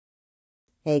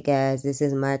Hey guys, this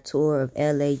is my tour of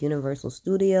LA Universal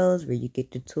Studios where you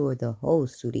get to tour the whole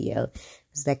studio.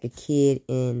 It's like a kid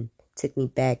and took me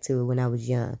back to when I was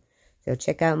young. So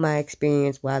check out my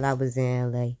experience while I was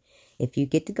in LA. If you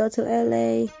get to go to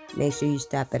LA, make sure you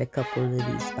stop at a couple of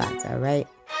these spots, alright?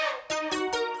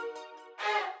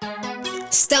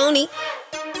 Stony.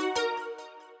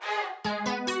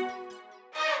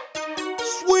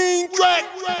 Swing track.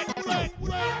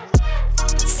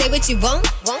 Say what you want.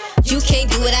 You can't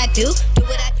do what I do.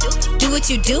 Do what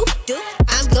you do.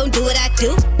 I'm gon' do what I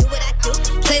do.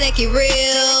 Play like it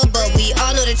real, but we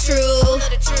all know the truth.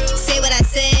 Say what I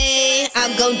say,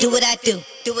 I'm gon' do what I do.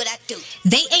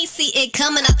 They ain't see it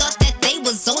coming, I thought that they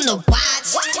was on the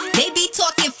watch. They be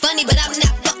talking funny, but I'm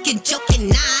not fucking joking,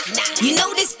 nah. You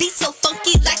know this beat so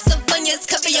funky, like some funyuns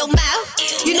cover your mouth.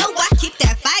 You know I keep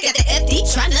that fire, got the FD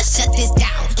tryna shut this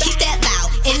down. Keep that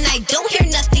loud, and I don't hear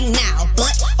nothing now.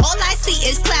 But all I see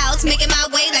is clouds, making my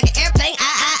way like an airplane.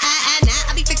 Now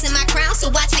I be fixing my crown, so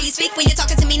watch how you speak when you're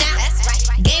talking to me now.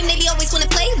 Game they be always wanna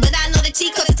play, but I know the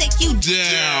cheat code to take you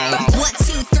down. 1,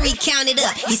 2, 3, count it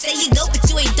up. You say you dope, but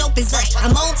you ain't dope as us.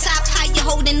 I'm on top, how you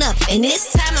holding up? And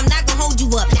this time I'm not gonna hold you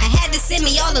up. I had to send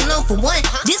me all alone for one.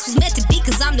 This was meant to be,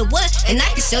 cause I'm the one, and I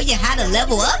can show you how to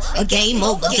level up. A game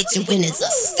over, get your winners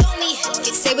up.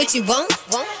 Say what you want.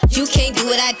 You can't do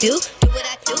what I do.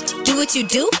 Do what you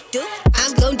do.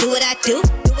 I'm gonna do what I do.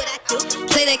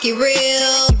 Play like it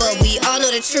real, but we all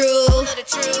know the truth.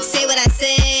 Say what I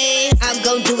say, I'm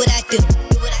gon' do what I do.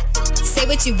 Say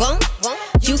what you want.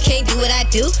 You can't do what I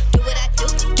do.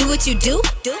 Do what you do.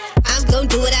 I'm gon'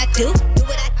 do what I do.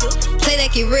 Play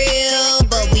like it real,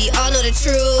 but we all know the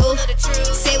truth.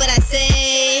 Say what I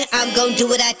say, I'm gon' do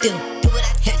what I do.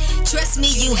 Trust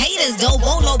me, you haters don't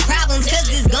want no problems, cause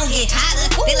it's gon' get hotter.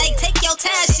 They like, take your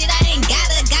time, shit, I ain't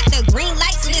gotta. Got the green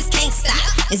light, so this can't stop.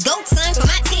 It's go time for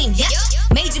my team, yeah.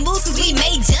 Major moves, cause we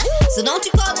major, so don't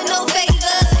you call it no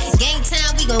favors. Game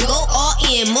time, we gon' go all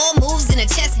in. More moves than a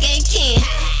chess game can.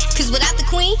 Cause without the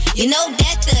queen, you know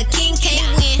that the king can't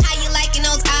win. How you liking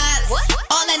those odds?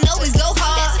 All I know is go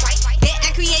hard. Yeah,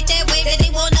 I create that way that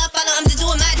they wanna follow. I'm just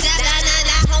doing my job, nah.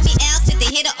 Homie Al said they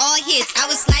hit all hits. I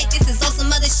was like, this is all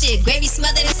some other shit. Gravy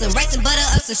smothered in some rice and butter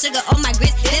up, some sugar on my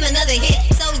grits. Then another hit.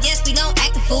 So yes, we gon'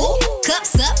 act a fool.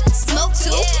 Cups up, smoke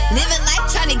too. Living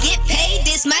life trying to get paid.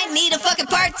 This might need a fucking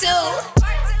part 2.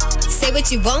 Say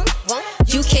what you want.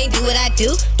 You can't do what I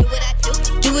do.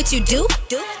 Do what you do.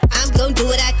 I'm gon' do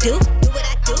what I do.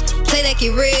 Play like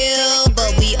it real,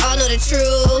 but we all know the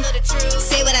truth.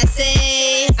 Say what I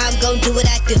say, I'm gon' do what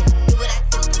I do.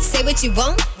 Say what you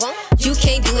want. You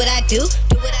can't do what I do.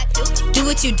 Do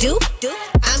what you do.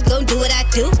 I'm gon' do what I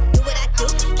do.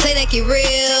 Play like it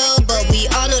real, but we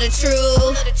all know the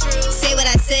truth. Say what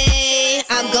I say,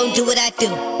 I'm gon' do what I do.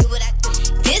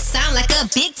 This sound like a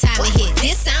big time hit.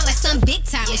 This sound like some big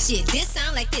time shit. This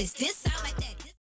sound like this. This sound like that.